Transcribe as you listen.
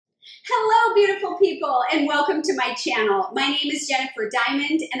Hello, beautiful people, and welcome to my channel. My name is Jennifer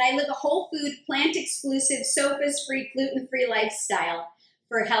Diamond, and I live a whole food, plant-exclusive, SOFAs-free, gluten-free lifestyle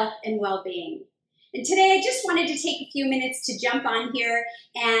for health and well-being. And today I just wanted to take a few minutes to jump on here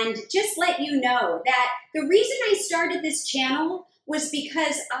and just let you know that the reason I started this channel was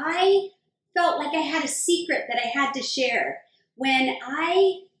because I felt like I had a secret that I had to share. When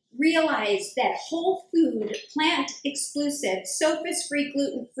I realized that whole food, plant-exclusive, SOFAs-free,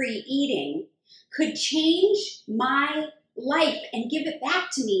 gluten-free eating could change my life and give it back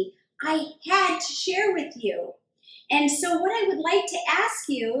to me, I had to share with you. And so what I would like to ask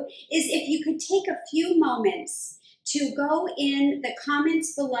you is if you could take a few moments to go in the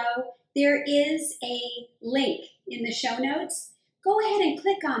comments below. There is a link in the show notes. Go ahead and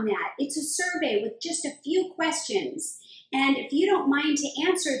click on that. It's a survey with just a few questions. And if you don't mind to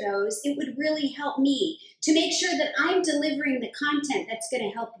answer those, it would really help me to make sure that I'm delivering the content that's going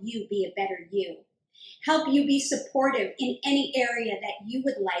to help you be a better you. Help you be supportive in any area that you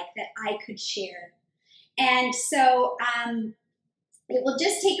would like that I could share. And so it will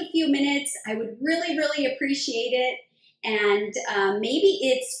just take a few minutes. I would really, really appreciate it. And maybe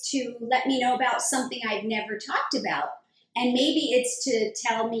it's to let me know about something I've never talked about. And maybe it's to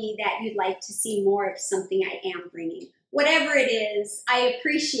tell me that you'd like to see more of something I am bringing. Whatever it is, I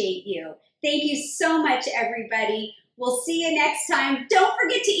appreciate you. Thank you so much, everybody. We'll see you next time. Don't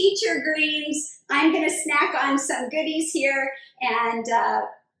forget to eat your greens. I'm going to snack on some goodies here, and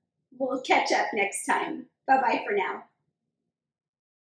we'll catch up next time. Bye-bye for now.